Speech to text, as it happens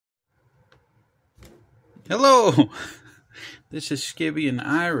Hello! This is Skibby and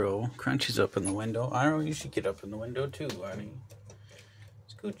Iro. Crunchy's up in the window. Iro, you should get up in the window too, honey.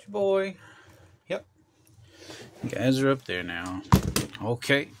 Scoochie boy. Yep. You guys are up there now.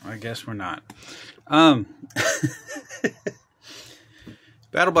 Okay, I guess we're not.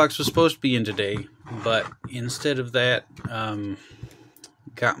 Battlebox was supposed to be in today, but instead of that,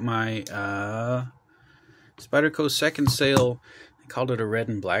 got my Spyderco second sale. They called it a red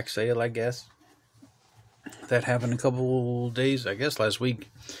and black sale, I guess. That happened a couple days, I guess last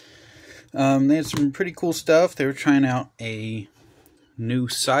week. They had some pretty cool stuff. They were trying out a new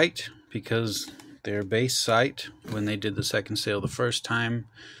site because their base site, when they did the second sale the first time,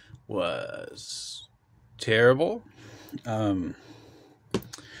 was terrible. That's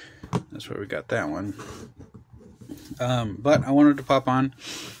where we got that one. But I wanted to pop on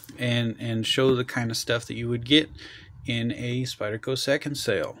and show the kind of stuff that you would get in a Spyderco second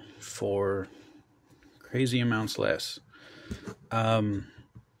sale for crazy amounts less.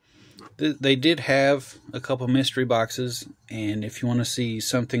 They did have a couple mystery boxes, and if you want to see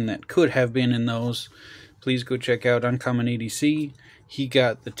something that could have been in those, please go check out Uncommon EDC. He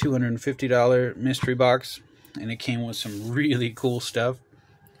got the $250 mystery box, and it came with some really cool stuff.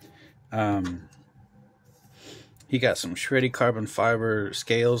 He got some shreddy carbon fiber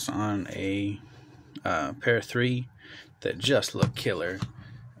scales on a pair 3 that just look killer.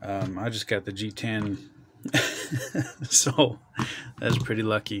 I just got the G10, so that's pretty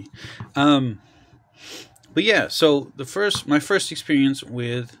lucky. But yeah, so my first experience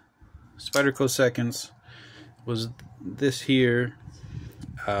with Spyderco seconds was this here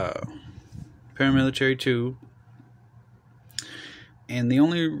Paramilitary 2, and the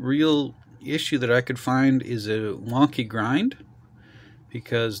only real issue that I could find is a wonky grind,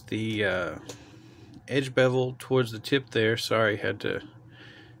 because the edge bevel towards the tip there, sorry, had to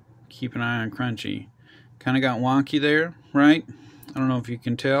keep an eye on Crunchy, kind of got wonky there, right? I don't know if you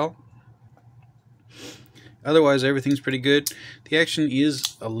can tell. Otherwise, everything's pretty good. The action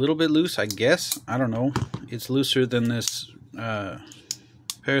is a little bit loose, I guess. I don't know. It's looser than this pair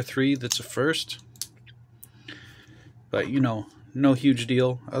 3 that's a first. But, you know, no huge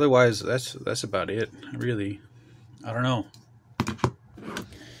deal. Otherwise, that's about it, really. I don't know.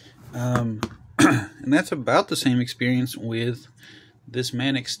 And that's about the same experience with this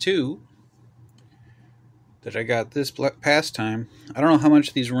Manix 2 that I got this past time. I don't know how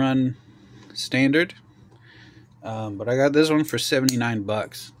much these run standard, but I got this one for 79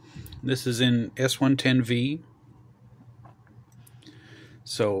 bucks. This is in S110V,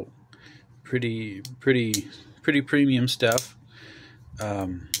 so pretty premium stuff.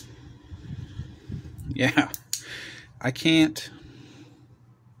 Yeah, I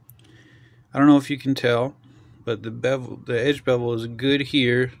don't know if you can tell, but the edge bevel is good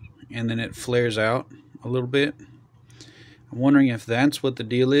here, and then it flares out a little bit. I'm wondering if that's what the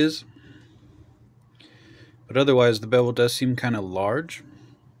deal is. But otherwise, the bevel does seem kind of large.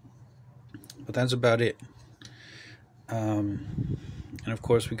 But that's about it. And of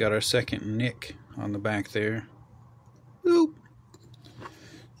course, we got our second nick on the back there. Boop.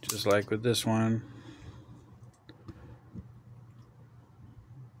 Just like with this one.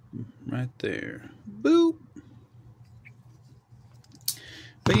 Right there. Boop.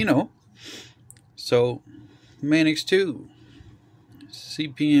 But you know, so Manix 2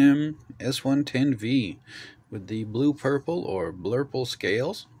 CPM S110V with the blue purple or blurple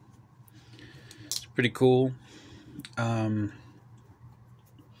scales. It's pretty cool.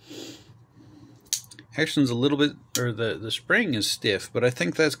 Action's a little bit, or the spring is stiff, but I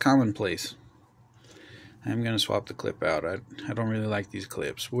think that's commonplace. I'm going to swap the clip out. I don't really like these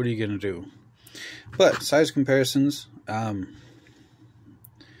clips. What are you going to do? But size comparisons,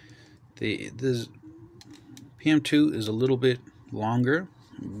 this PM2 is a little bit longer,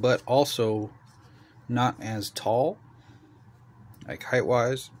 but also not as tall, like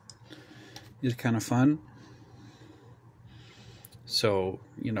height-wise. It's kind of fun. So,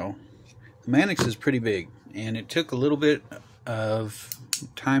 you know, the Manix is pretty big, and it took a little bit of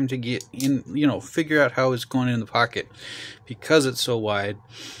time to get in, you know, figure out how it's going in the pocket, because it's so wide,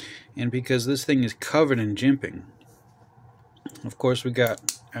 and because this thing is covered in jimping. Of course, we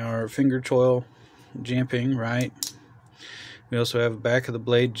got our finger choil jimping, right? We also have back of the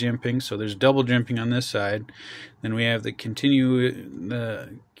blade jimping, so there's double jimping on this side. Then we have the continuance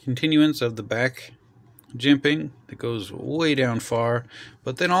of the back jimping that goes way down far,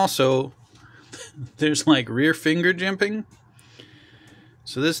 but then also there's like rear finger jimping.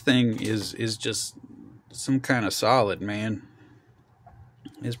 So this thing is just some kind of solid, man.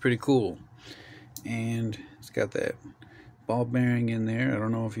 It's pretty cool. And it's got that ball bearing in there. I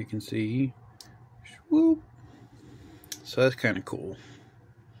don't know if you can see. Whoop. So that's kind of cool.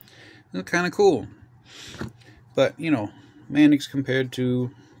 That's kind of cool. But, you know, Manix compared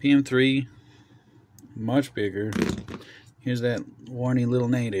to PM3, much bigger. Here's that warny little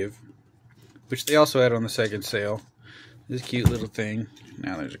native, which they also had on the second sale. This cute little thing.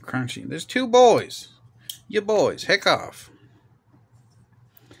 Now there's a crunchy. There's two boys. You boys, heck off.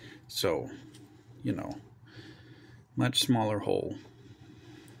 So, you know, much smaller hole.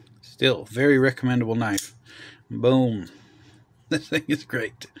 Still, very recommendable knife. Boom. This thing is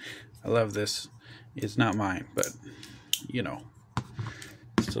great. I love this. It's not mine, but, you know,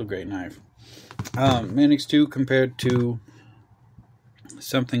 still a great knife. Manix 2 compared to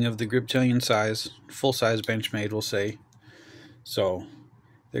something of the Griptilian size, full-size Benchmade, we'll say. So,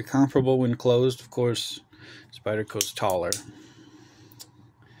 they're comparable when closed. Of course, Spyderco's taller.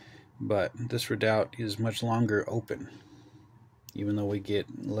 But this Redoubt is much longer open. Even though we get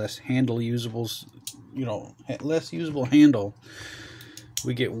less handle usables, you know, less usable handle,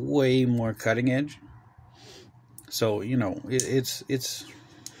 we get way more cutting edge. So, you know, it's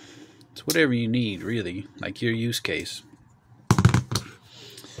whatever you need, really, like your use case.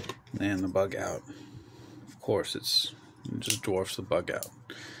 And the bug out, of course, it just dwarfs the bug out.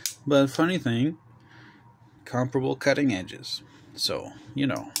 But funny thing, comparable cutting edges. So, you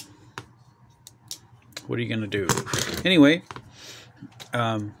know, what are you gonna do? Anyway,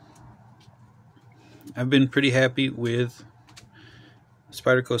 I've been pretty happy with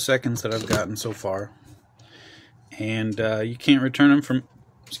Spyderco seconds that I've gotten so far, and you can't return them from,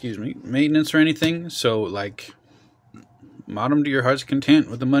 excuse me, maintenance or anything. So, like, mod them to your heart's content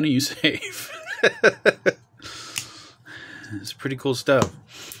with the money you save. It's pretty cool stuff.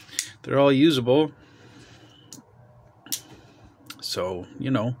 They're all usable, so,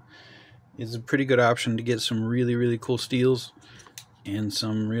 you know, it's a pretty good option to get some really, really cool steels and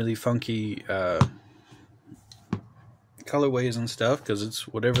some really funky colorways and stuff, because it's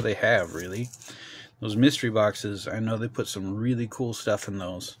whatever they have, really. Those mystery boxes, I know they put some really cool stuff in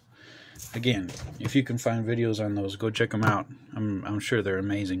those. Again, if you can find videos on those, go check them out. I'm sure they're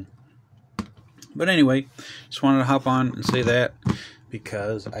amazing. But anyway, just wanted to hop on and say that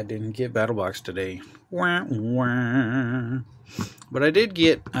because I didn't get Battle Box today. Wah, wah. But I did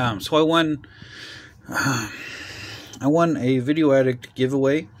get, so I won a Video Addict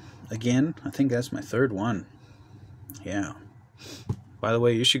giveaway again. I think that's my third one. Yeah. By the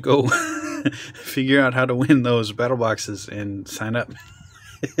way, you should go figure out how to win those battle boxes and sign up.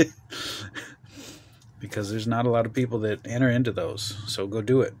 Because there's not a lot of people that enter into those. So go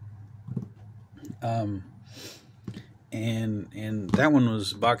do it. And that one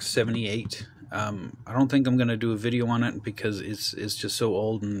was box 78. I don't think I'm going to do a video on it because it's just so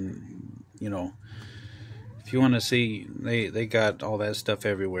old, and, you know, if you want to see, they got all that stuff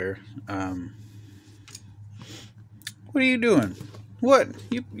everywhere. What are you doing? What?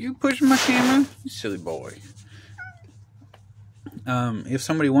 You pushing my camera? You silly boy. If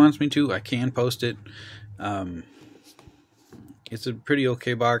somebody wants me to, I can post it. It's a pretty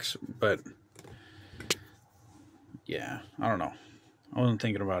okay box, but yeah, I don't know. I wasn't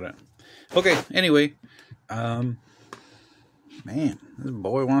thinking about it. Okay, anyway, man, this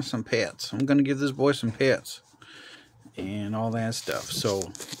boy wants some pets. I'm gonna give this boy some pets and all that stuff.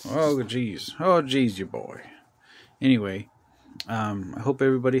 So, oh geez, your boy. Anyway, I hope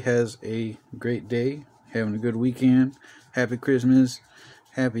everybody has a great day, having a good weekend. Happy Christmas,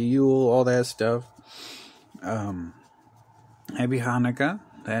 Happy Yule, all that stuff. Happy Hanukkah.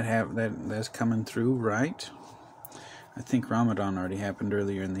 That's coming through, right? I think Ramadan already happened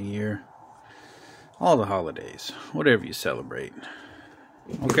earlier in the year. All the holidays, whatever you celebrate.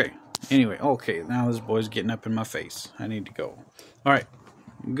 Okay, anyway, okay, now this boy's getting up in my face. I need to go. Alright,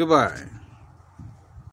 goodbye.